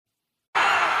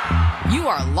You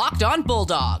are Locked On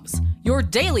Bulldogs, your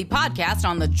daily podcast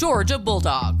on the Georgia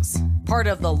Bulldogs. Part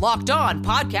of the Locked On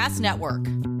Podcast Network,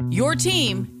 your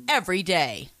team every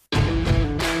day.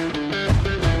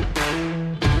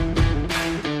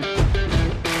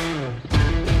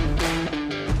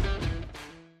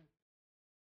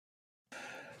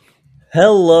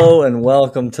 Hello and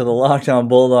welcome to the Locked On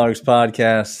Bulldogs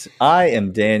podcast. I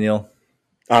am Daniel.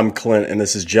 I'm Clint, and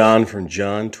this is John from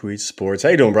John Tweets Sports. How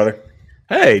you doing, brother?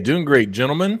 Hey, doing great,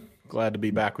 gentlemen. Glad to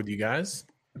be back with you guys.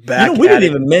 We didn't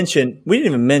even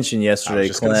mention yesterday,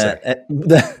 Clint.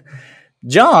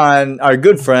 John, our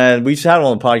good friend, we've had him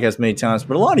on the podcast many times,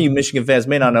 but a lot of you Michigan fans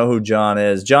may not know who John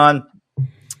is. John,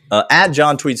 at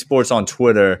John Tweets Sports on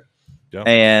Twitter,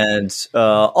 and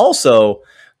also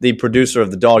the producer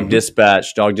of the Dog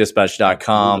Dispatch,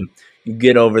 dogdispatch.com. You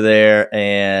get over there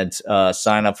and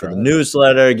sign up for the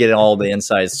newsletter, get all the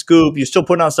inside scoop. You're still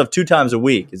putting out stuff 2 times a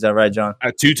week. Is that right, John?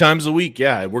 2 times a week,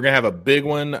 yeah. We're going to have a big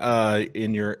one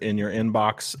in your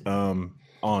inbox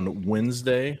on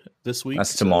Wednesday this week.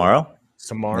 That's tomorrow.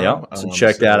 Tomorrow. Yeah, so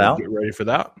check that out. Get ready for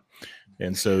that.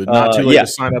 And so not too late to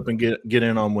sign up and get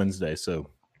in on Wednesday. So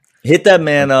hit that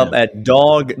man up at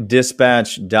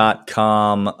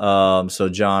dogdispatch.com. So,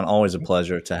 John, always a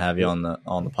pleasure to have you on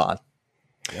the pod.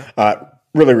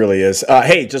 Really, really is.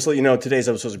 Hey, just to let you know, today's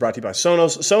episode is brought to you by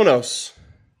Sonos. Sonos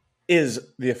is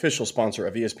the official sponsor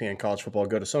of ESPN College Football.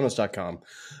 Go to Sonos.com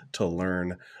to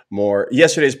learn more.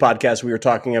 Yesterday's podcast, we were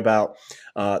talking about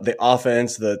the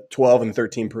offense, the 12 and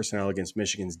 13 personnel against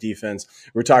Michigan's defense.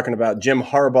 We were talking about Jim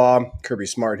Harbaugh, Kirby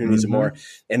Smart, who needs it more.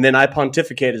 And then I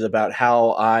pontificated about how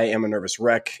I am a nervous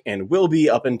wreck and will be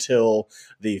up until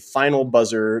the final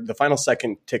buzzer, the final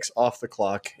second ticks off the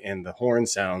clock and the horn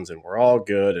sounds and we're all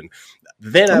good. And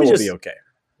then I will be okay.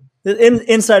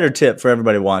 Insider tip for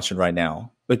everybody watching right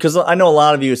now, because I know a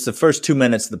lot of you, it's the first 2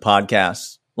 minutes of the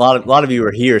podcast. A lot of you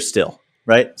are here still,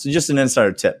 right? So just an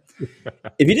insider tip.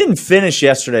 If you didn't finish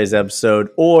yesterday's episode,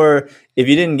 or if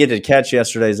you didn't get to catch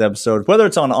yesterday's episode, whether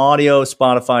it's on audio,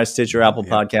 Spotify, Stitcher, Apple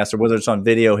Podcasts, or whether it's on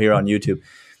video here on YouTube,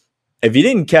 if you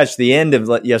didn't catch the end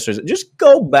of yesterday's, just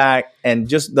go back and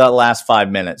just the last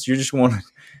 5 minutes. You just want to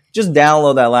just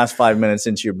download that last 5 minutes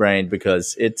into your brain,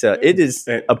 because it is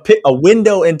a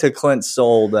window into Clint's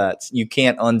soul that you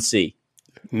can't unsee.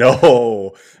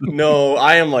 No,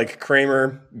 I am like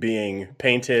Kramer being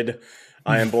painted.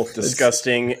 I am both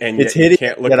disgusting and yet you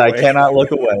can't look away. I cannot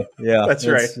look away. Yeah, that's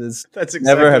right. That's exactly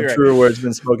never have right. truer words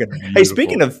been spoken. Beautiful. Hey,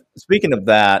 speaking of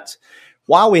that,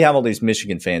 while we have all these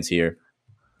Michigan fans here,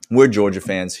 we're Georgia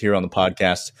fans here on the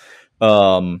podcast.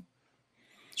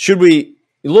 Should we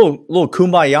a little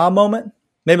kumbaya moment?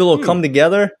 Maybe a little come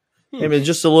together. Maybe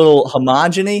just a little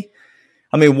homogeny.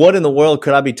 I mean, what in the world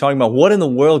could I be talking about? What in the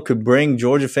world could bring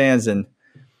Georgia fans and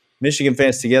Michigan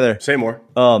fans together? Say more.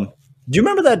 Do you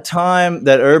remember that time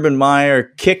that Urban Meyer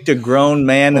kicked a grown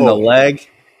man in the leg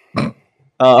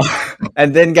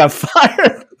and then got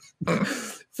fired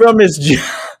from his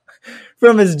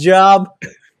job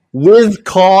with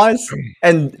cause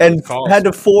and had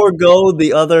to forego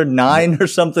the other $9 or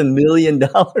something million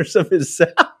of his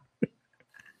salary?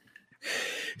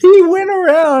 He went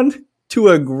around to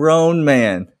a grown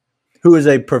man who is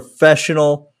a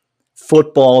professional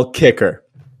football kicker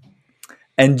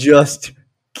and just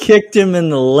kicked him in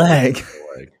the leg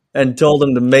and told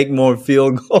him to make more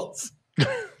field goals.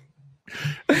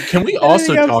 Can we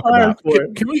also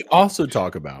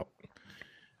talk about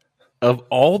of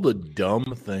all the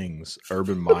dumb things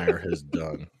Urban Meyer has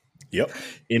done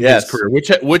in his career,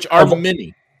 which are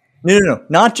many. No,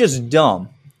 not just dumb.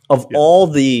 Of all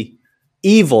the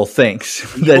evil things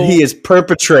that he has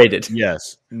perpetrated.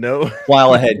 Yes. No.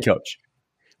 While a head coach.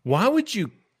 Why would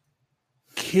you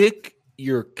kick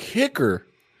your kicker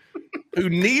who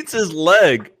needs his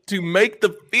leg to make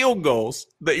the field goals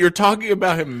that you're talking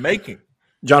about him making?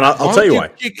 John, I'll tell you why.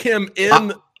 Kick him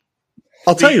in.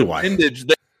 I'll tell you why. Appendage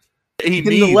that he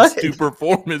needs to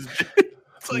perform his.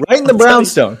 Right in the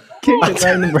brownstone.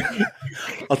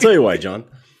 I'll tell you why, John.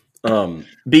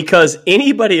 Because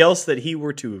anybody else that he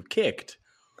were to have kicked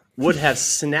would have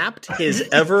snapped his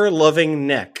ever-loving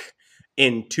neck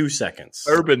in 2 seconds.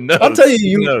 Urban knows. I'll tell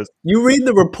you, you read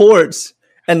the reports,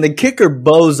 and the kicker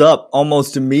bows up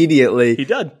almost immediately. He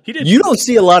did. You don't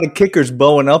see a lot of kickers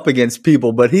bowing up against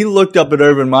people, but he looked up at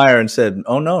Urban Meyer and said,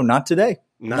 "Oh no, not today.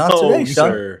 Not today,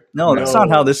 son. Sir. No, that's not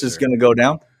how this is going to go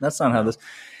down. That's not how this."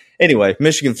 Anyway,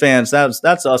 Michigan fans,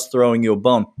 that's us throwing you a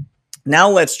bone.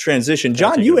 Now let's transition.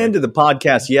 John, you ended the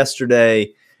podcast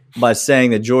yesterday by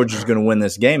saying that Georgia's going to win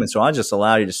this game, and so I just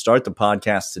allow you to start the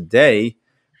podcast today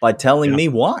by telling me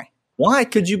why. Why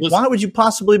would you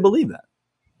possibly believe that?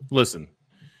 Listen,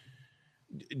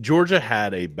 Georgia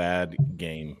had a bad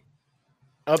game.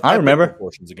 I remember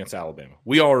portions against Alabama.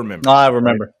 We all remember. I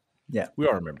remember. Right? Yeah, we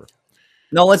all remember.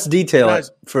 No, let's detail it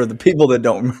for the people that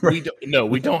don't remember.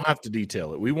 We don't have to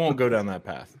detail it. We won't go down that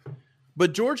path.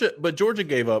 But Georgia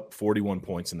gave up 41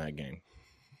 points in that game.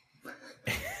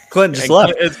 Clint just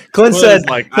left. Clint said,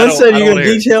 "You're going to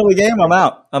detail the game. I'm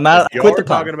out. I'm out. If y'all are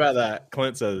talking about that."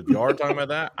 Clint says, "If y'all are talking about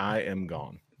that, I am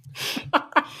gone."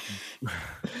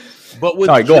 But with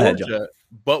Georgia, go ahead, John.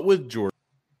 But with Georgia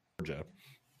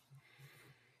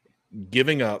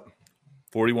giving up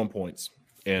 41 points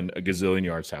and a gazillion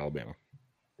yards to Alabama,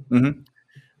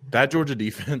 that Georgia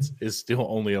defense is still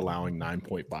only allowing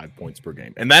 9.5 points per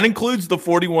game, and that includes the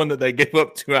 41 that they gave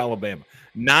up to Alabama.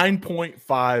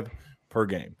 9.5 per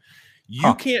game.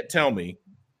 You can't tell me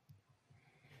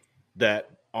that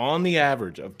on the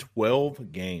average of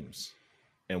 12 games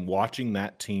and watching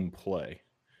that team play,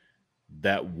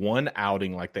 that one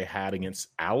outing like they had against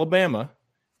Alabama,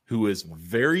 who is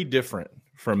very different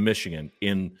from Michigan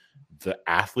in the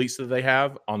athletes that they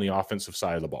have on the offensive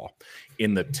side of the ball,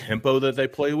 in the tempo that they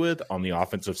play with on the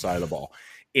offensive side of the ball,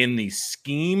 in the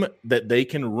scheme that they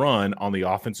can run on the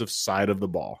offensive side of the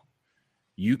ball.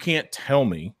 You can't tell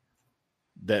me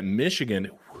that Michigan,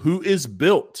 who is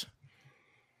built,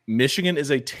 Michigan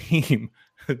is a team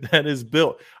that is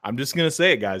built. I'm just going to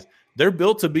say it, guys. They're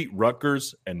built to beat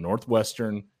Rutgers and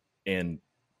Northwestern and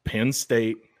Penn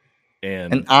State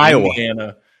and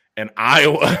Indiana and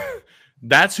Iowa.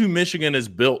 That's who Michigan is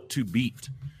built to beat.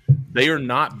 They are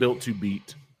not built to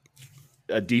beat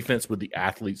a defense with the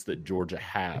athletes that Georgia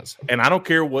has. And I don't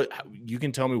care what you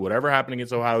can tell me, whatever happened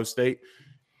against Ohio State,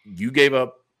 you gave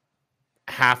up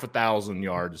 1,000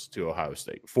 yards to Ohio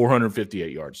State,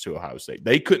 458 yards to Ohio State.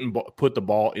 They couldn't put the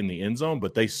ball in the end zone,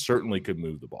 but they certainly could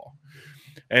move the ball.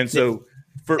 And so,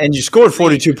 and you scored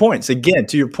 42 points. Again,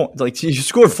 to your point, like you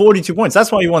scored 42 points.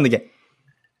 That's why you won the game,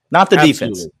 not the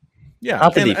defense. Yeah,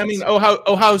 not the defense. I mean,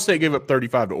 Ohio State gave up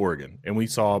 35 to Oregon, and we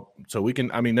saw. So we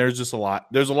can. I mean, there's just a lot.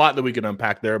 There's a lot that we can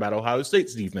unpack there about Ohio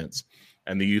State's defense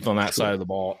and the youth on that side of the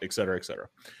ball, et cetera, et cetera.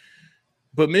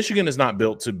 But Michigan is not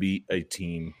built to beat a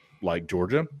team like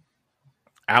Georgia.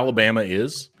 Alabama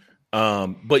is.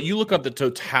 But you look at the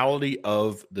totality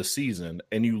of the season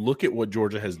and you look at what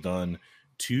Georgia has done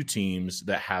to teams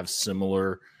that have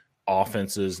similar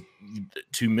offenses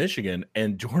to Michigan,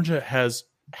 and Georgia has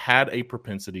had a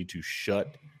propensity to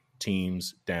shut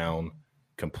teams down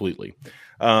completely.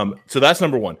 So that's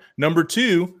number one. Number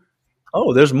two.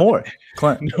 Oh, there's more.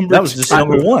 Clint, that was just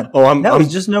number one. That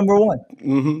was just number one.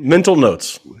 Mm-hmm. Mental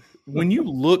notes. When you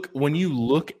look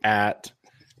at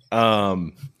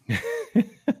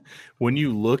when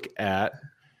you look at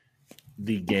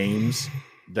the games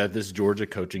that this Georgia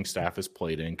coaching staff has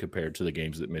played in compared to the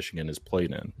games that Michigan has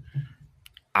played in,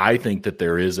 I think that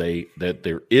there is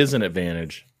an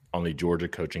advantage on the Georgia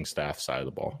coaching staff side of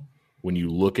the ball when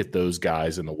you look at those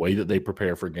guys and the way that they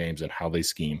prepare for games and how they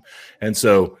scheme. And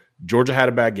so Georgia had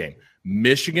a bad game.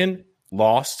 Michigan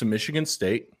lost to Michigan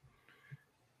State.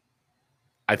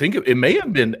 I think it may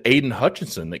have been Aiden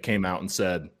Hutchinson that came out and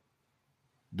said,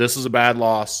 this is a bad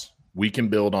loss. We can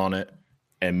build on it.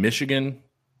 And Michigan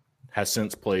has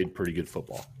since played pretty good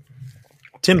football.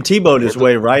 Tim Tebowed his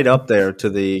way right up there to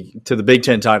the Big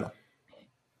Ten title.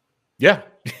 Yeah.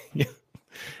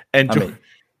 And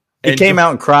he came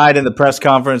out and cried in the press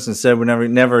conference and said,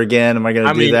 never again am I going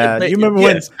to do that. You remember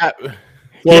when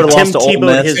Florida lost to Ole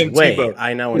Miss? His way.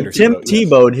 I now understand. Tim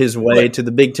Tebowed his way to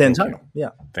the Big Ten title. Yeah.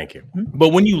 Thank you. But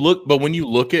when you look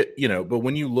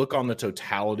on the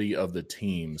totality of the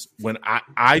teams, when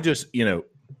I just,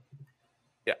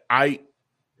 I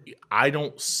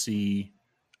don't see,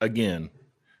 again,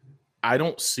 I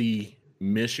don't see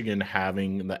Michigan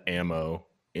having the ammo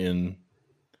in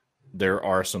their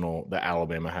arsenal that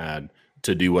Alabama had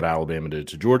to do what Alabama did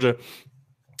to Georgia.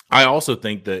 I also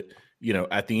think that,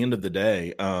 at the end of the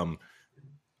day,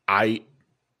 I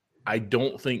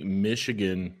don't think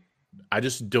Michigan. I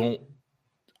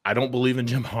don't believe in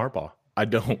Jim Harbaugh. I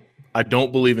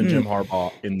don't believe in Jim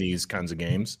Harbaugh in these kinds of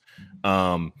games.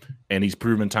 And he's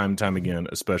proven time and time again,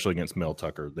 especially against Mel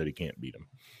Tucker, that he can't beat him.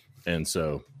 And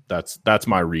so that's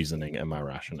my reasoning and my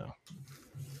rationale.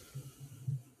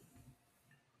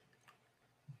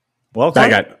 Well,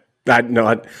 I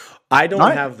don't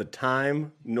have the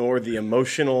time nor the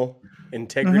emotional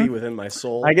integrity within my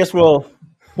soul. I guess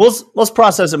let's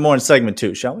process it more in segment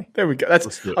 2, shall we? There we go. I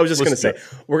was just going to say,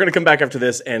 we're going to come back after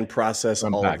this and process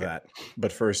all of that.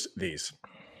 But first, these.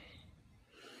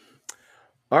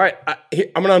 All right.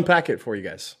 I'm going to unpack it for you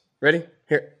guys. Ready?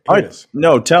 Here it is.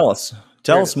 No, tell us.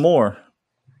 Tell us more.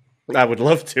 I would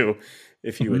love to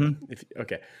if you would.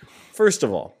 Okay. First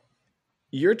of all,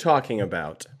 you're talking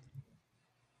about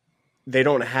they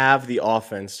don't have the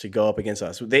offense to go up against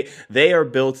us. They are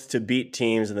built to beat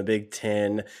teams in the Big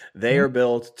Ten. They are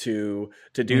built to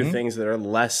do things that are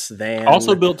less than.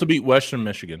 Also built to beat Western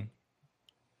Michigan,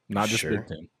 not just Big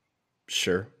Ten.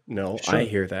 Sure. No, sure. I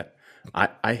hear that.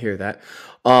 I hear that.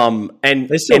 And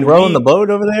they still rowing the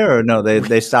boat over there, or no?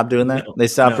 They stopped doing that. They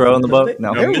stopped rowing the boat.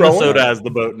 No, Minnesota has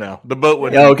the boat now. The boat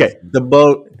went. Yeah, okay. The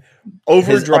boat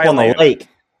over dry up on land. The lake.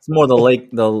 It's more the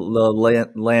lake, the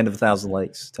land of 1,000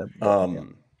 lakes type.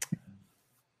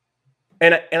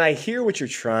 And I hear what you're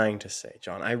trying to say,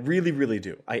 John. I really, really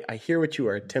do. I hear what you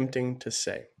are attempting to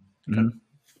say. Okay?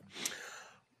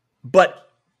 But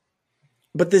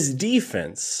this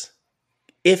defense,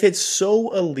 if it's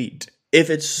so elite,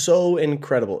 if it's so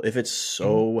incredible, if it's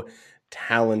so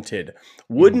talented,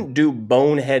 wouldn't do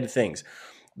bonehead things.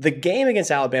 The game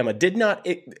against Alabama did not,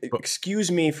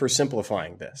 excuse me for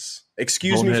simplifying this.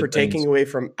 Excuse me for taking away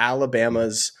from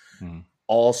Alabama's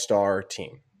all-star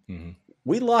team.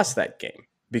 We lost that game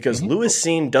because Lewis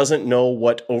Cine doesn't know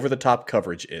what over-the-top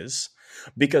coverage is,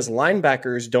 because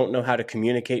linebackers don't know how to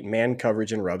communicate man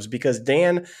coverage and rubs, because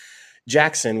Dan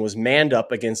Jackson was manned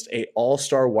up against an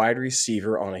all-star wide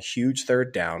receiver on a huge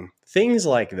third down. Things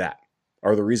like that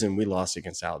are the reason we lost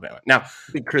against Alabama. Now,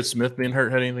 think Chris Smith being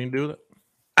hurt had anything to do with it?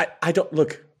 I don't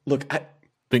look. I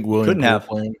think William couldn't have.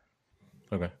 Playing.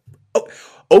 Okay. Oh,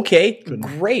 okay.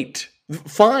 Great.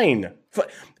 Fine.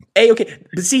 Hey, okay.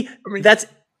 But see, that's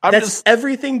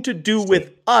everything to do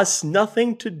with us,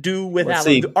 nothing to do with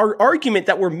Alabama. Our argument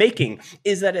that we're making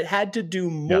is that it had to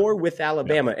do more with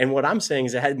Alabama. And what I'm saying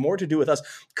is it had more to do with us.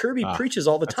 Kirby preaches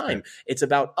all the time. Fair. It's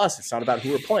about us. It's not about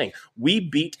who we're playing.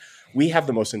 We have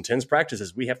the most intense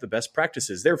practices. We have the best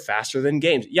practices. They're faster than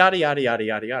games, yada, yada, yada,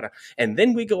 yada, yada. And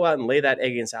then we go out and lay that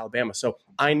egg against Alabama. So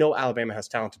I know Alabama has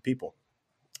talented people.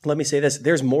 Let me say this.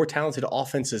 There's more talented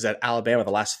offenses at Alabama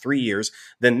the last 3 years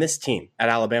than this team at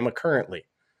Alabama currently.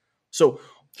 So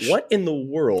what in the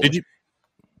world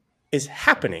is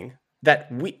happening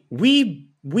that we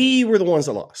were the ones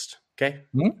that lost? Okay.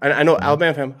 I know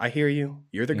Alabama fan. I hear you.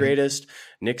 You're the greatest.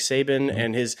 Nick Saban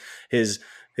and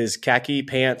his khaki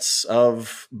pants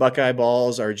of Buckeye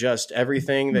balls are just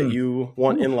everything that you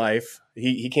want in life.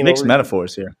 He came mixed over.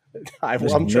 Metaphors here.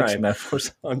 I'm trying.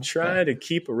 Metaphors. I'm trying to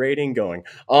keep a rating going.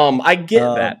 I get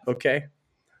that. Okay.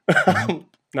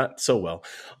 Not so well.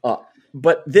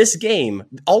 But this game,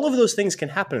 all of those things can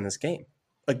happen in this game.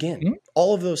 Again,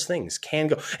 all of those things can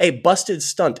go. A busted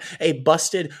stunt, a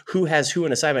busted who has who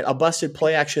in assignment, a busted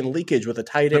play action leakage with a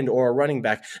tight end or a running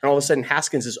back, and all of a sudden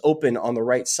Haskins is open on the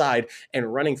right side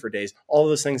and running for days. All of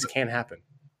those things can happen.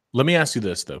 Let me ask you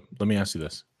this, though.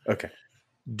 Okay.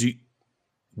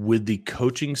 With the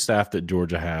coaching staff that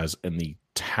Georgia has and the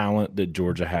talent that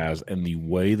Georgia has and the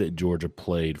way that Georgia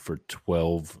played for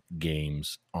 12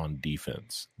 games on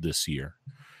defense this year,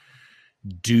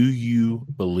 do you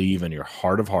believe in your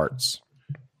heart of hearts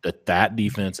that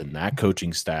defense and that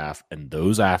coaching staff and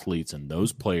those athletes and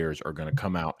those players are going to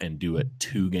come out and do it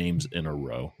 2 games in a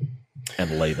row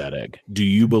and lay that egg? Do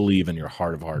you believe in your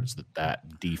heart of hearts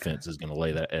that defense is going to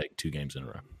lay that egg 2 games in a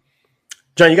row?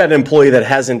 John, you got an employee that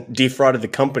hasn't defrauded the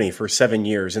company for 7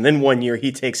 years, and then 1 year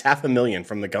he takes $500,000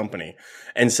 from the company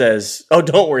and says, "Oh,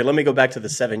 don't worry, let me go back to the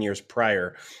 7 years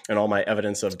prior and all my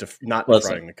evidence of not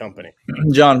defrauding the company."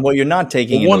 John, what you're not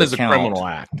taking one into is account, a criminal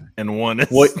act, and one is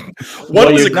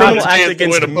one was a criminal act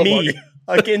against me.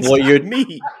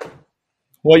 Me.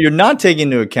 What you're not taking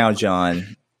into account,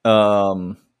 John,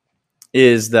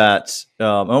 is that,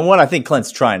 and what I think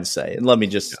Clint's trying to say, and let me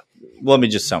just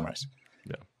summarize.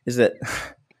 Is that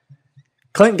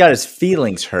Clinton got his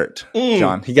feelings hurt,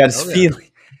 John. He got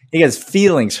his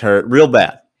feelings hurt real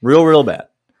bad, real bad.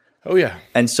 Oh, yeah.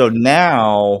 And so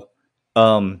now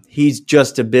he's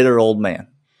just a bitter old man.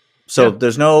 So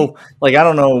there's no, I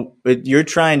don't know. You're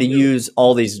trying to use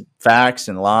all these facts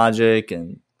and logic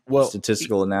and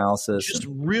statistical analysis. Just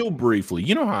real briefly,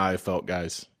 you know how I felt,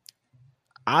 guys?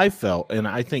 I felt, and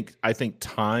I think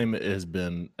time has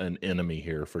been an enemy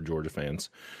here for Georgia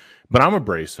fans. But I'm a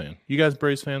Braves fan. You guys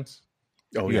Braves fans?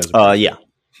 Oh, you guys yeah.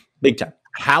 Big time.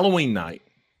 Halloween night.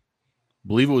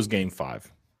 Believe it was game 5.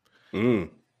 Oh,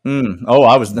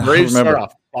 I was not. Braves start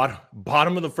off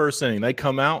bottom of the first inning. They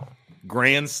come out,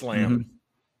 grand slam.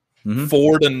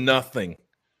 4-0.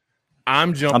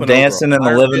 I'm jumping. I'm dancing in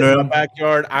the living room. In my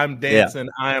backyard. I'm dancing.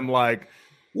 Yeah. I am like,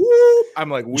 whoop. I'm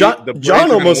like, John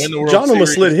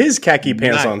almost lit his khaki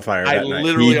pants on fire. I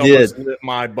literally almost lit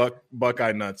my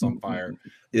Buckeye nuts on fire.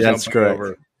 That's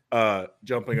correct.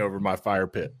 Jumping over my fire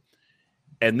pit.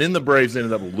 And then the Braves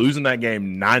ended up losing that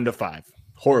game 9-5.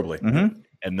 Horribly.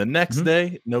 And the next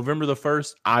day, November the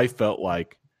 1st, I felt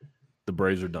like the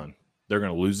Braves are done. They're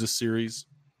going to lose this series.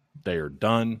 They are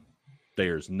done.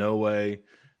 There's no way.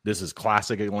 This is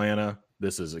classic Atlanta.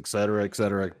 This is et cetera,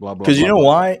 blah, blah, because you know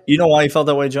why? You know why you felt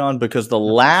that way, John? Because the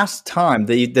last time,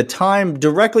 the time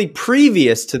directly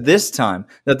previous to this time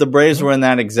that the Braves were in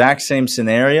that exact same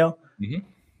scenario,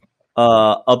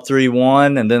 up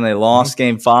 3-1, and then they lost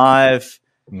Game 5.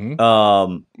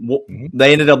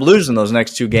 They ended up losing those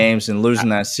next 2 games and losing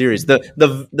that series.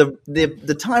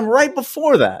 The time right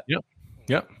before that.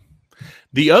 Yep.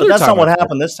 The other that's not what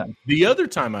happened this time. The other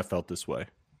time I felt this way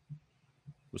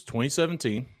was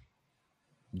 2017.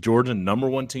 Georgia, number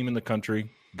 1 team in the country,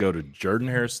 go to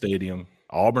Jordan-Hare Stadium,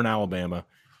 Auburn, Alabama,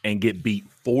 and get beat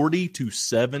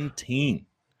 40-17.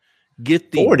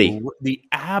 Get the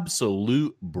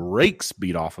absolute brakes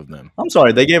beat off of them. I'm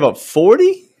sorry, they gave up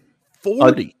 40?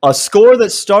 40. A score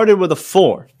that started with a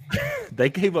 4. They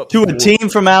gave up to 40. A team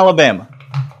from Alabama.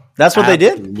 That's what they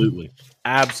did?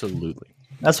 Absolutely.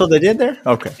 That's what they did there?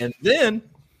 Okay.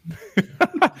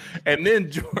 And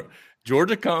then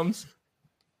Georgia comes,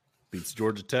 beats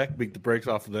Georgia Tech, beat the brakes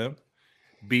off of them,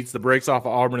 beats the brakes off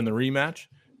of Auburn in the rematch,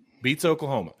 beats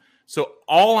Oklahoma. So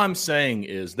all I'm saying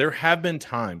is there have been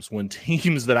times when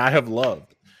teams that I have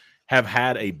loved have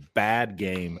had a bad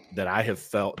game that I have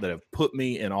felt that have put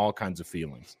me in all kinds of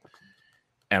feelings.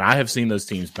 And I have seen those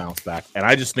teams bounce back. And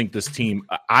I just think this team,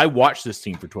 I watched this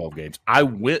team for 12 games. I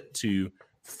went to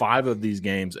 5 of these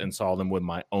games and saw them with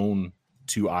my own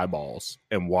 2 eyeballs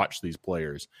and watched these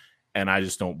players. And I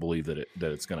just don't believe that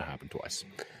it's going to happen twice.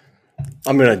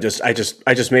 I'm going to I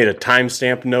just made a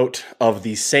timestamp note of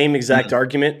the same exact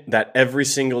argument that every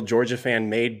single Georgia fan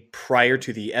made prior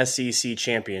to the SEC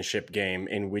championship game,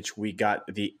 in which we got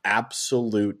the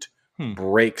absolute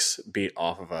brakes beat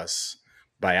off of us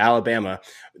by Alabama.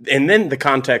 And then the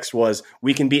context was,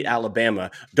 we can beat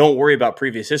Alabama. Don't worry about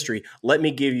previous history. Let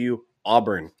me give you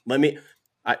Auburn.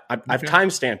 I've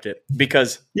timestamped it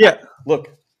because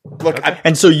look. Okay.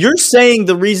 And so you're saying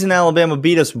the reason Alabama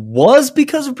beat us was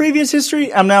because of previous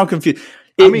history? I'm now confused.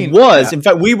 In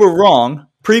fact, we were wrong.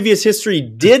 Previous history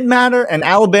did matter, and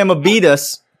Alabama beat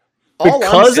us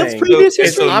because of previous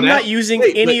history. I'm not using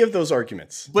any of those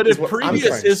arguments. But if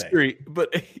previous history,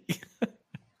 but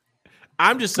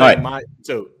I'm just saying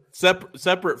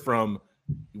separate from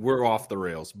we're off the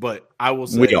rails. But I will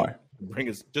say we are.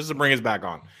 To bring us back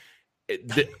on.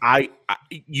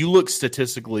 You look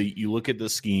statistically, you look at the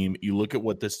scheme, you look at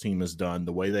what this team has done,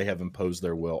 the way they have imposed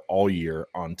their will all year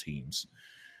on teams.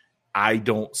 I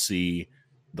don't see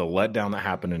the letdown that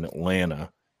happened in Atlanta.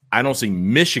 I don't see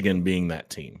Michigan being that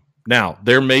team. Now,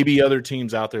 there may be other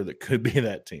teams out there that could be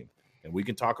that team, and we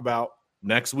can talk about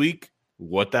next week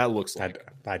what that looks like.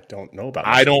 I don't know about.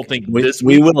 I don't think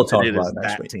we will talk about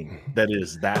next week. Team. That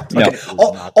is that team. Okay.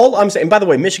 All I'm saying. By the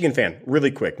way, Michigan fan, really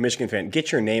quick, Michigan fan,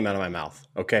 get your name out of my mouth,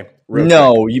 okay?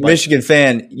 Michigan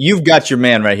fan, you've got your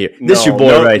man right here. This is your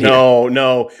boy right here.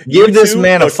 No. Give this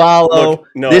man a follow.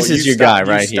 This is your guy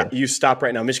right here. You stop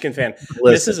right now, Michigan fan. Listen,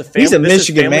 this is a family. He's a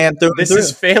Michigan man. This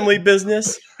is family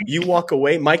business. You walk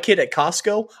away. My kid at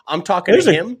Costco, I'm talking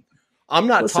to him. I'm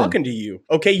not talking to you.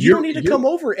 Okay, you don't need to come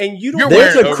over, and you don't.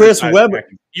 There's a Chris Webber.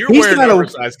 You're wearing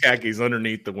oversized khakis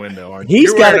underneath the window, aren't you?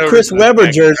 He's got a Chris Webber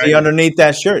jersey underneath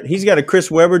that shirt. He's got a Chris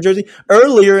Webber jersey.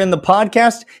 Earlier in the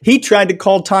podcast, he tried to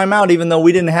call timeout, even though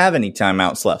we didn't have any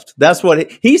timeouts left. That's what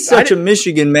he's such a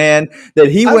Michigan man that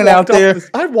he went out there.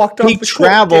 I walked off. He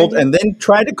traveled and then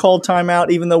tried to call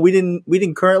timeout, even though we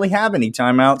didn't currently have any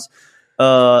timeouts.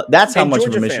 That's how much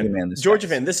of a Michigan man this is. Georgia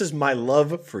fan, this is my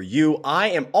love for you.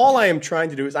 All I am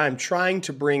trying to do is I am trying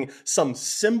to bring some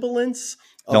semblance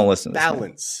of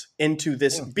balance into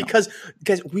this because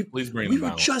we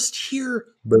were just here.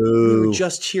 We were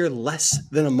just here less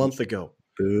than a month ago.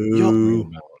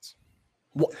 All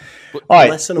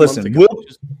right, listen.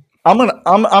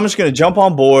 I'm just gonna jump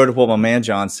on board what my man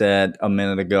John said a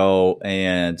minute ago,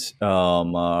 and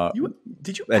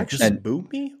did you actually boo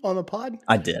me on the pod?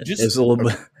 I did. It's a little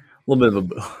bit of a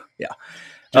boo. Yeah.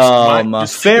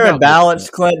 Fair and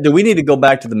balanced, Clint. Do we need to go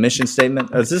back to the mission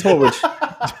statement? Is this what we're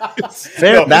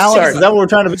fair and balanced? Is that what we're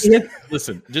trying to be here?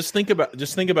 Listen, just think about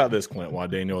this, Clint, while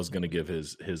Daniel is going to give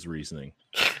his reasoning.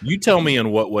 You tell me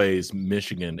in what ways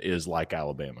Michigan is like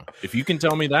Alabama. If you can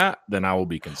tell me that, then I will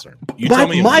be concerned. My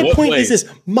point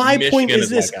is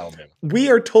this.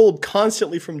 We are told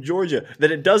constantly from Georgia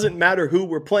that it doesn't matter who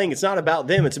we're playing. It's not about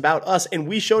them. It's about us. And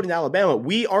we showed in Alabama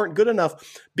we aren't good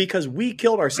enough because we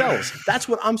killed ourselves. That's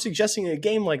what I'm suggesting in a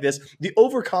game like this. The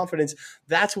overconfidence,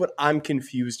 that's what I'm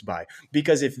confused by.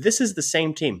 Because if this is the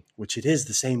same team, which it is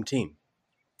the same team,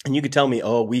 And you could tell me,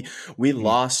 oh, we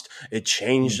lost, it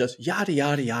changed us, yada,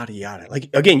 yada, yada, yada. Like,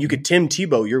 again, you could Tim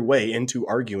Tebow your way into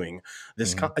arguing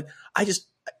this.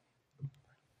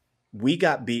 We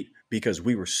got beat because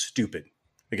we were stupid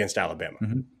against Alabama.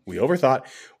 We overthought,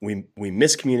 we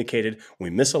miscommunicated,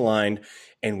 we misaligned,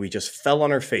 and we just fell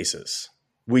on our faces.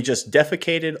 We just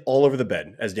defecated all over the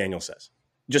bed, as Daniel says.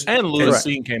 And Lewis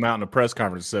Cine came out in a press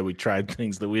conference and said we tried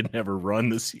things that we'd never run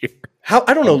this year.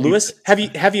 I don't know, Lewis. Have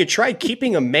you tried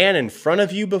keeping a man in front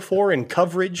of you before in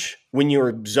coverage when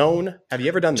you're zone? Have you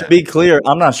ever done that? To be clear,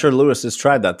 I'm not sure Lewis has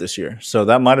tried that this year. So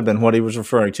that might have been what he was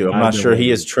referring to. I'm not sure he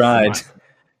has tried.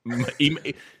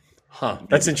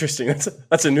 That's interesting.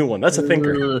 That's a new one. That's a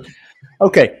thinker.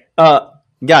 Okay.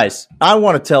 Guys, I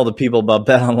want to tell the people about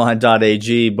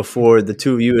betonline.ag before the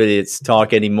two of you idiots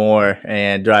talk anymore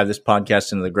and drive this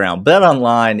podcast into the ground.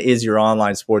 BetOnline is your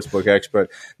online sportsbook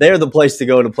expert. They are the place to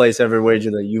go to place every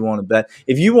wager that you want to bet.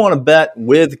 If you want to bet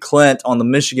with Clint on the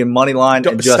Michigan money line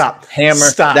and just hammer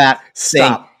that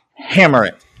thing, hammer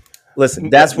it.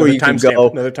 Listen, that's where you can go.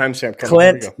 Another timestamp.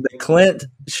 The Clint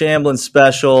Shamblin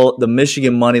special, the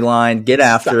Michigan money line. Get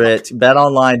after it.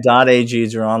 BetOnline.ag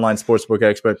is your online sportsbook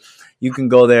expert. You can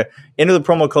go there. Enter the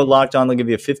promo code LOCKEDON. They'll give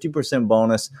you a 50%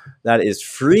 bonus. That is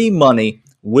free money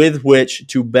with which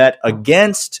to bet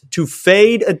against, to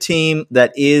fade a team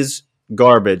that is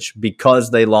garbage because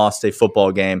they lost a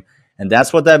football game. And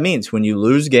that's what that means. When you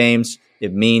lose games,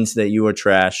 it means that you are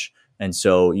trash. And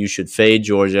so you should fade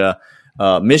Georgia.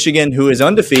 Michigan, who is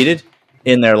undefeated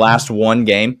in their last one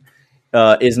game,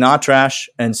 is not trash.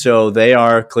 And so they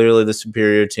are clearly the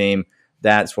superior team.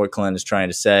 That's what Clint is trying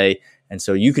to say. And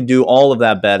so you can do all of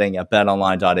that betting at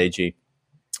betonline.ag.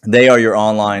 They are your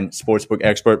online sportsbook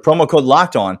expert. Promo code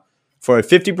LOCKEDON for a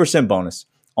 50% bonus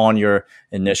on your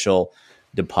initial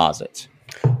deposit.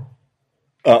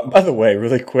 By the way,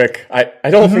 really quick, I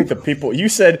don't think the people – you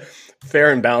said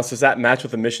fair and balanced. Does that match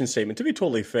with the mission statement? To be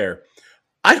totally fair,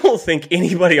 I don't think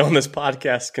anybody on this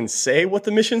podcast can say what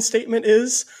the mission statement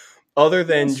is other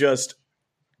than just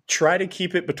try to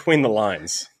keep it between the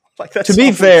lines. To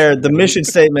be fair, the mission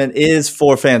statement is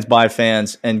for fans by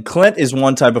fans, and Clint is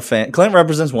one type of fan. Clint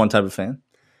represents one type of fan,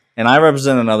 and I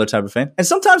represent another type of fan. And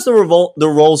sometimes the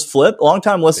roles flip.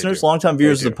 Longtime listeners, longtime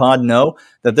viewers of the pod know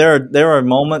that there are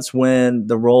moments when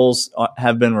the roles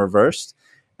have been reversed,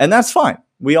 and that's fine.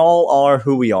 We all are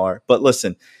who we are. But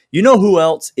listen, you know who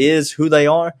else is who they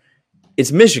are?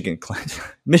 It's Michigan, Clint.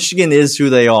 Michigan is who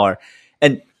they are,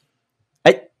 and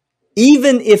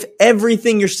even if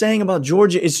everything you're saying about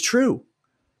Georgia is true,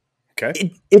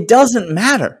 okay, it doesn't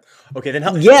matter. Okay, then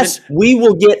we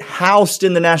will get housed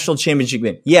in the national championship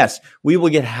game. Yes, we will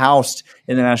get housed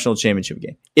in the national championship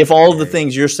game if all of the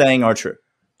things you're saying are true.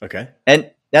 Okay, and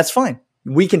that's fine.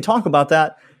 We can talk about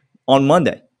that on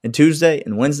Monday and Tuesday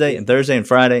and Wednesday and Thursday and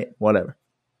Friday, whatever.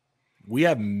 We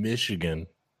have Michigan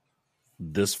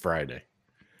this Friday.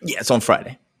 Yeah, it's on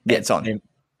Friday. Yeah, it's on.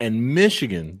 And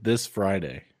Michigan this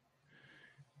Friday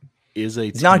is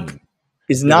a team.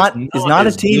 Is not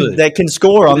a team that can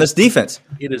score on this defense.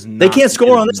 It is not. They can't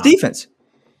score on this defense.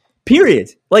 Period.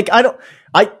 Like I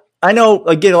know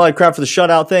I get a lot of crap for the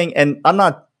shutout thing, and I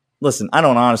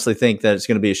don't honestly think that it's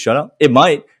going to be a shutout. It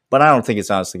might, but I don't think it's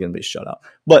honestly going to be a shutout.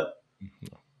 But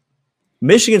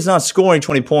Michigan's not scoring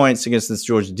 20 points against this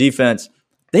Georgia defense.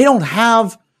 They don't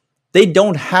have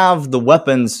the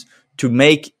weapons to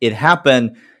make it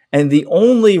happen. And the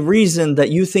only reason that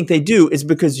you think they do is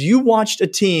because you watched a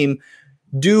team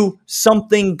do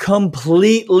something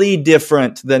completely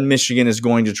different than Michigan is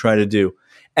going to try to do.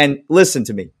 And listen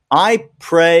to me. I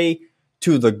pray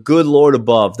to the good Lord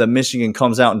above that Michigan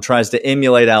comes out and tries to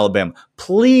emulate Alabama.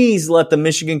 Please let the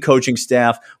Michigan coaching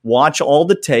staff watch all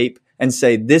the tape and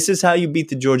say, this is how you beat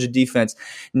the Georgia defense.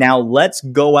 Now let's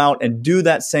go out and do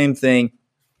that same thing.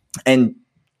 And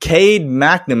Cade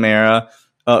McNamara,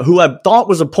 who I thought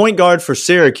was a point guard for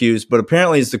Syracuse, but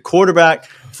apparently is the quarterback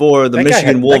for the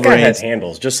Michigan Wolverines. That guy had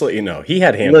handles, just to let you know. He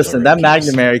had handles. Listen, that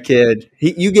McNamara kid,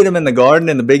 you get him in the Garden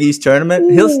in the Big East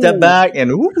tournament, he'll step back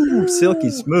and silky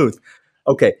smooth.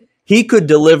 Okay, he could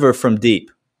deliver from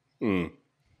deep.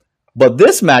 But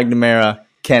this McNamara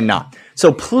cannot.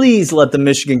 So please let the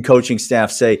Michigan coaching staff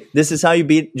say, this is how you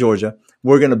beat Georgia.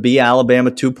 We're going to be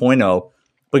Alabama 2.0.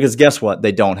 Because guess what?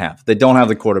 They don't have. They don't have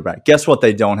the quarterback. Guess what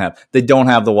they don't have? They don't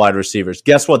have the wide receivers.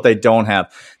 Guess what they don't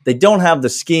have? They don't have the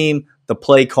scheme, the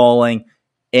play calling,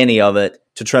 any of it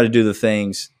to try to do the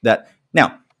things that –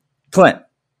 now, Clint,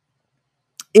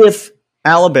 if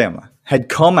Alabama had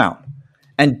come out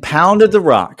and pounded the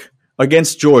rock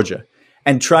against Georgia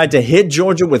and tried to hit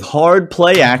Georgia with hard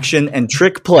play action and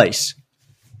trick plays,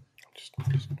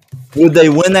 would they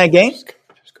win that game?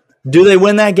 Do they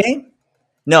win that game?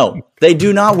 No, they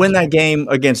do not win that game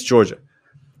against Georgia.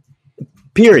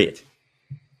 Period.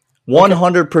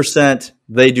 100%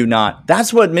 they do not.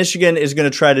 That's what Michigan is going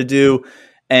to try to do.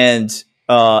 And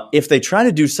if they try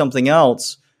to do something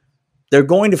else, they're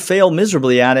going to fail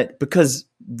miserably at it because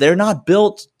they're not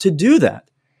built to do that.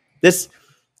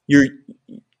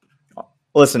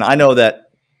 Listen, I know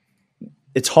that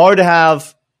it's hard to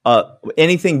have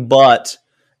anything but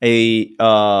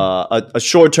a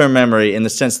short-term memory in the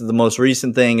sense that the most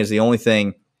recent thing is the only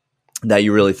thing that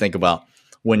you really think about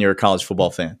when you're a college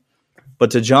football fan.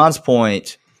 But to John's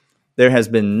point, there has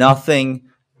been nothing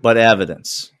but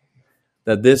evidence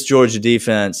that this Georgia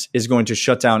defense is going to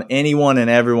shut down anyone and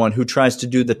everyone who tries to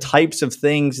do the types of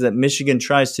things that Michigan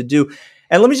tries to do.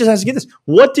 And let me just ask you this.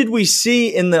 What did we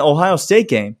see in the Ohio State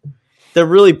game that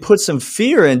really put some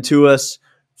fear into us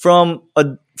from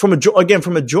a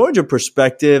Georgia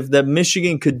perspective that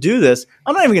Michigan could do this?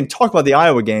 I'm not even going to talk about the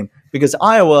Iowa game because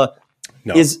Iowa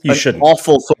is an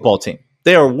awful football team.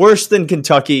 They are worse than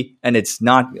Kentucky, and it's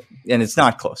not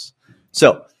close.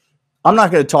 So I'm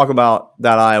not going to talk about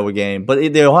that Iowa game,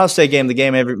 but the Ohio State game, the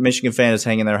game every Michigan fan is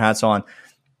hanging their hats on,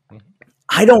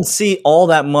 I don't see all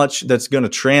that much that's going to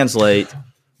translate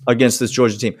against this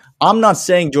Georgia team. I'm not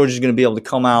saying Georgia's going to be able to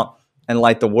come out and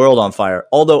light the world on fire,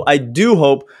 although I do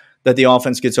hope that the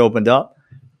offense gets opened up.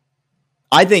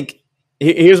 I think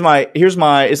here's my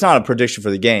it's not a prediction for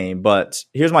the game, but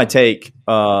here's my take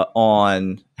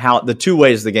on how the two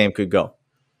ways the game could go.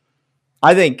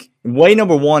 I think way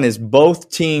number one is both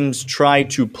teams try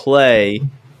to play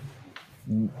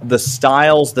the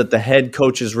styles that the head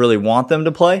coaches really want them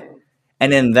to play.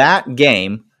 And in that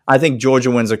game, I think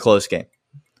Georgia wins a close game.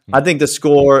 I think the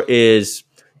score is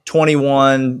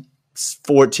 21-14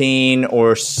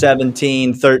 or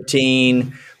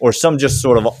 17-13 or some just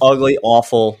sort of ugly,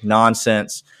 awful,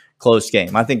 nonsense close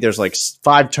game. I think there's like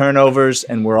 5 turnovers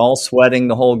and we're all sweating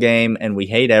the whole game and we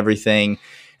hate everything.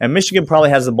 And Michigan probably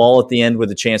has the ball at the end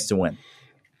with a chance to win.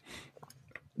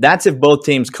 That's if both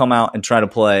teams come out and try to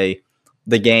play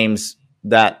the games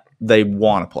that they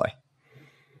want to play.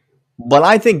 But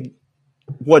I think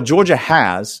what Georgia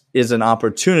has is an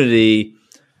opportunity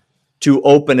to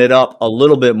open it up a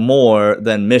little bit more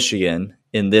than Michigan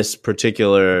in this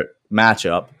particular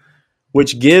matchup,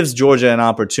 which gives Georgia an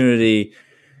opportunity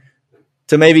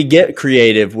to maybe get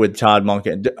creative with Todd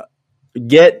Monken.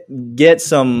 Get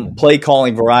some play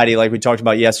calling variety like we talked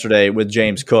about yesterday with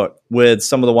James Cook, with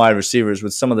some of the wide receivers,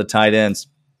 with some of the tight ends.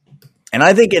 And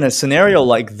I think in a scenario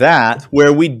like that,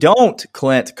 where we don't,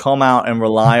 Clint, come out and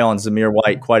rely on Zamir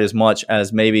White quite as much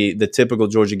as maybe the typical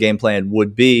Georgia game plan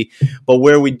would be, but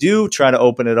where we do try to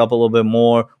open it up a little bit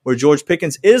more, where George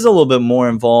Pickens is a little bit more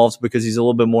involved because he's a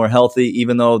little bit more healthy,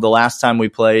 even though the last time we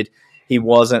played, he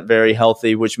wasn't very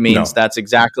healthy, which means that's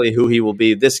exactly who he will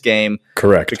be this game.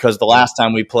 Correct. Because the last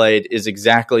time we played is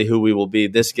exactly who we will be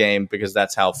this game because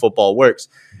that's how football works.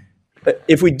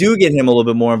 If we do get him a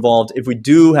little bit more involved, if we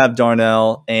do have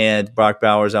Darnell and Brock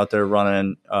Bowers out there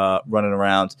running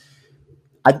around,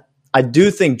 I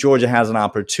do think Georgia has an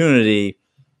opportunity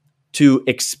to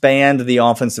expand the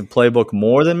offensive playbook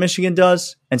more than Michigan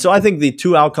does. And so I think the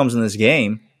two outcomes in this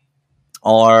game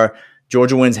are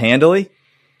Georgia wins handily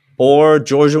or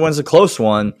Georgia wins a close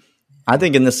one. I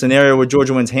think in the scenario where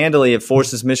Georgia wins handily, it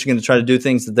forces Michigan to try to do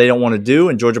things that they don't want to do,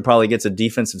 and Georgia probably gets a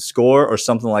defensive score or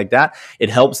something like that. It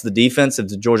helps the defense if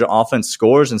the Georgia offense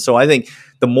scores. And so I think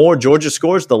the more Georgia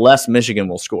scores, the less Michigan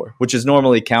will score, which is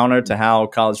normally counter to how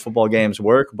college football games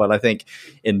work. But I think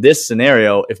in this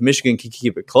scenario, if Michigan can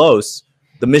keep it close,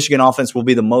 the Michigan offense will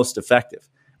be the most effective.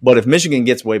 But if Michigan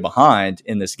gets way behind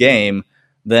in this game,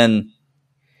 then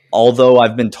although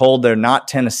I've been told they're not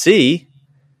Tennessee,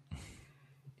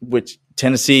 which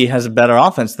Tennessee has a better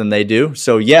offense than they do.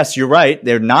 So, yes, you're right.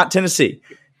 They're not Tennessee.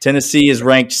 Tennessee is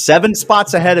ranked 7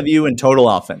 spots ahead of you in total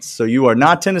offense. So you are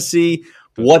not Tennessee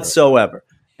whatsoever.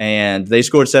 And they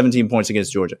scored 17 points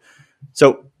against Georgia.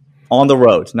 So on the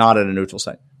road, not at a neutral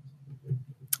site.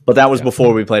 But that was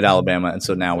before we played Alabama, and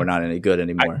so now we're not any good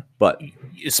anymore. But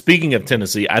speaking of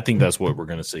Tennessee, I think that's what we're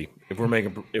going to see. If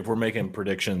we're making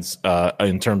predictions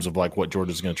in terms of like what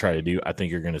Georgia's going to try to do, I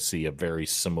think you're going to see a very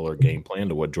similar game plan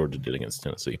to what Georgia did against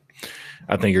Tennessee.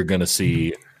 I think you're going to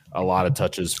see a lot of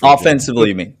touches. Offensively,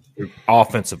 you mean?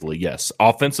 Offensively, yes.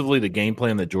 Offensively, the game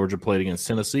plan that Georgia played against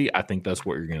Tennessee, I think that's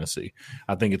what you're going to see.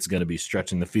 I think it's going to be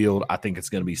stretching the field. I think it's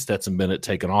going to be Stetson Bennett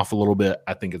taking off a little bit.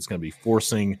 I think it's going to be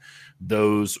forcing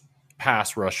those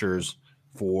pass rushers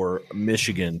for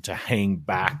Michigan to hang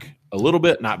back a little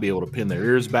bit, not be able to pin their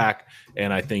ears back.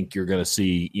 And I think you're going to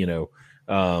see,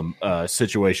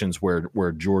 situations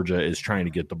where Georgia is trying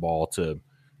to get the ball to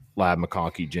Lab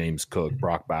McConkey, James Cook,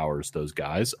 Brock Bowers, those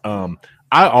guys.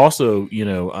 I also,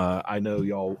 I know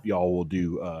y'all will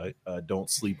do Don't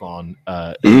Sleep On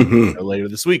later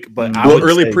this week, but I would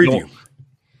early preview.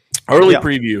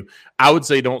 Preview. I would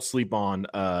say don't sleep on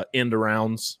end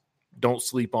arounds. Don't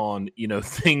sleep on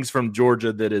things from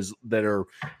Georgia that are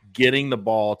getting the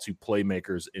ball to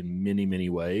playmakers in many, many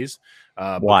ways.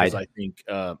 Wide, I think,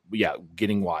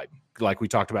 getting wide, like we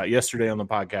talked about yesterday on the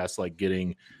podcast, like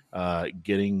getting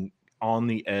on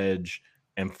the edge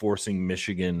and forcing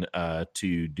Michigan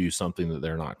to do something that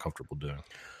they're not comfortable doing.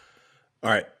 All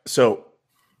right, so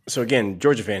again,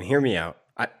 Georgia fan, hear me out.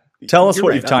 Tell us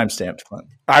what you've timestamped, Clint.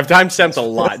 I've timestamped a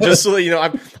lot, just so you know.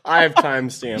 I've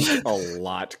timestamped a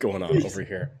lot going on over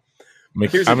here.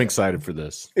 I'm excited for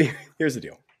this. Here's the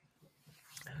deal.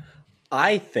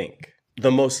 I think the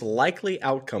most likely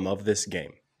outcome of this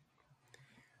game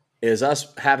is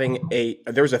us having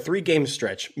there's a 3-game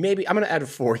stretch. Maybe I'm going to add a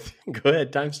fourth. Go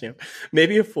ahead, timestamp.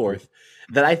 Maybe a fourth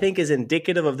that I think is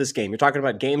indicative of this game. You're talking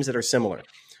about games that are similar.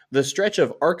 The stretch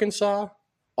of Arkansas,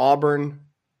 Auburn,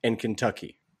 and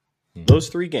Kentucky. Those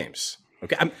 3 games.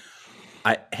 Okay.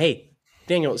 Hey,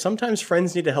 Daniel, sometimes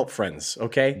friends need to help friends.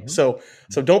 Okay. So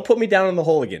don't put me down in the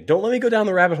hole again. Don't let me go down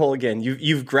the rabbit hole again.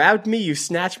 You've grabbed me. You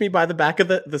snatched me by the back of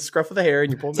the scruff of the hair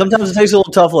and you pulled me. Sometimes it takes a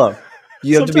little tough love.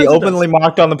 You have to be openly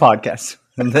mocked on the podcast.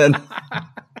 And then,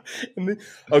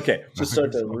 okay. Just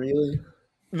start to really.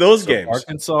 Those games.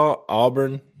 Arkansas,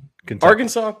 Auburn, Kentucky.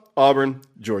 Arkansas, Auburn,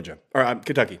 Georgia. Or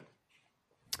Kentucky.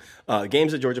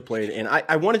 Games that Georgia played, and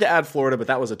I wanted to add Florida, but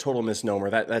that was a total misnomer.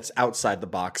 That's outside the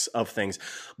box of things.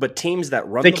 But teams that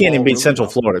run they the can't ball even beat really Central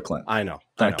well, Florida, Clint. I know.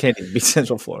 Can't even beat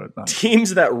Central Florida. No.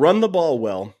 Teams that run the ball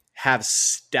well have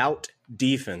stout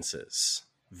defenses.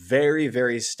 Very,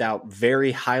 very stout,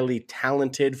 very highly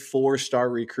talented 4-star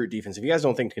recruit defense. If you guys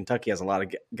don't think Kentucky has a lot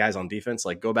of guys on defense,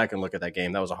 like go back and look at that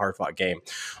game. That was a hard-fought game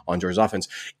on Georgia's offense.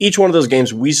 Each one of those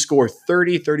games, we score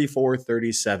 30, 34,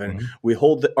 37. Mm-hmm. We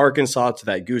hold the Arkansas to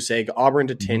that goose egg, Auburn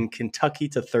to 10, Kentucky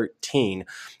to 13.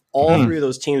 All 3 of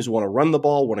those teams want to run the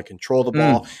ball, want to control the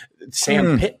ball.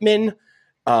 Sam Pittman.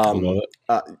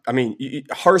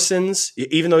 Harsons,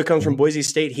 even though he comes from Boise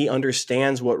State, he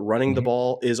understands what running the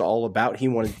ball is all about. He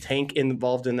wanted Tank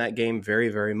involved in that game very,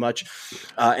 very much.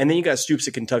 And then you got Stoops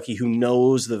at Kentucky, who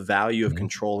knows the value of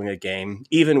controlling a game.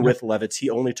 Even with Levitz, he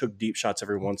only took deep shots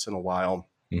every once in a while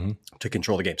to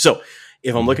control the game. So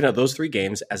if I'm looking at those 3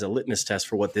 games as a litmus test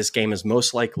for what this game is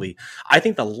most likely, I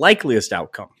think the likeliest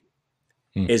outcome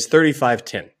is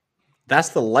 35-10. That's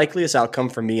the likeliest outcome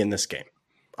for me in this game.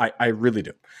 I really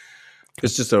do.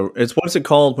 It's what's it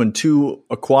called when 2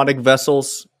 aquatic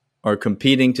vessels are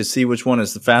competing to see which one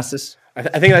is the fastest? I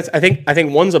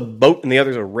think one's a boat and the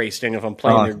other's a race. Daniel, if I'm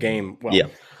playing your game, well, yeah,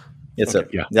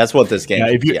 that's what this game.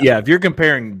 If you're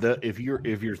comparing if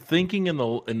you're thinking in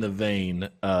the vein,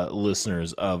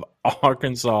 listeners, of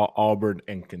Arkansas, Auburn,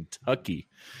 and Kentucky,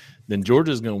 then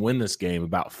Georgia's going to win this game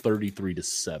about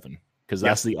 33-7 because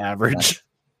that's the average.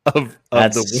 Of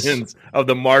the wins of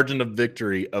the margin of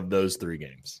victory of those 3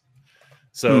 games.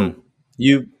 So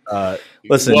you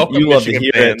listen. You love to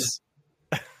hear fans.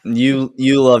 It.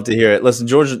 You love to hear it. Listen,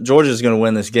 Georgia's going to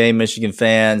win this game. Michigan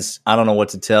fans, I don't know what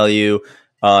to tell you.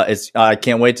 I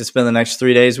can't wait to spend the next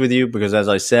 3 days with you because, as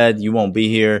I said, you won't be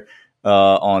here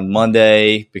on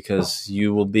Monday because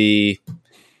you will be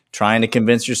trying to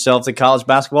convince yourself that college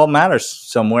basketball matters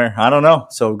somewhere. I don't know.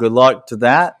 So good luck to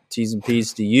that. T's and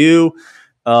P's to you.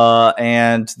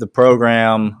 And the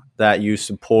program that you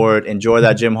support. Enjoy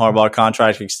that Jim Harbaugh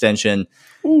contract extension.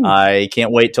 Ooh. I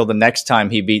can't wait till the next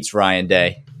time he beats Ryan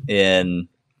Day in,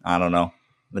 I don't know,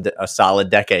 a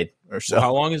solid decade or so. Well,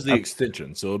 how long is the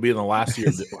extension? So it'll be in the last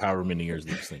year, however many years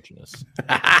the extension is.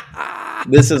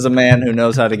 This is a man who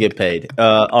knows how to get paid.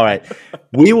 All right.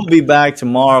 We will be back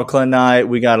tomorrow, Clint and I.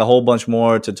 We got a whole bunch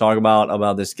more to talk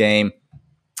about this game.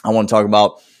 I want to talk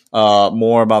about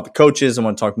more about the coaches. I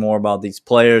want to talk more about these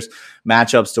players,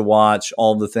 matchups to watch,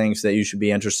 all the things that you should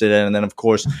be interested in. And then, of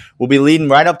course, we'll be leading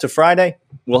right up to Friday.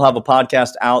 We'll have a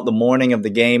podcast out the morning of the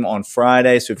game on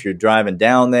Friday. So if you're driving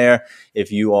down there,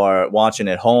 if you are watching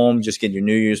at home, just get your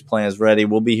New Year's plans ready.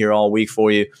 We'll be here all week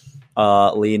for you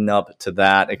leading up to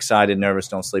that. Excited, nervous,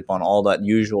 don't sleep on. All that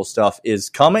usual stuff is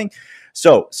coming.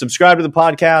 So subscribe to the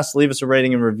podcast, leave us a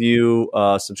rating and review,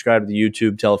 subscribe to the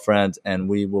YouTube, tell a friend, and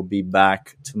we will be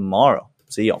back tomorrow.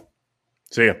 See y'all.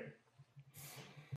 See ya.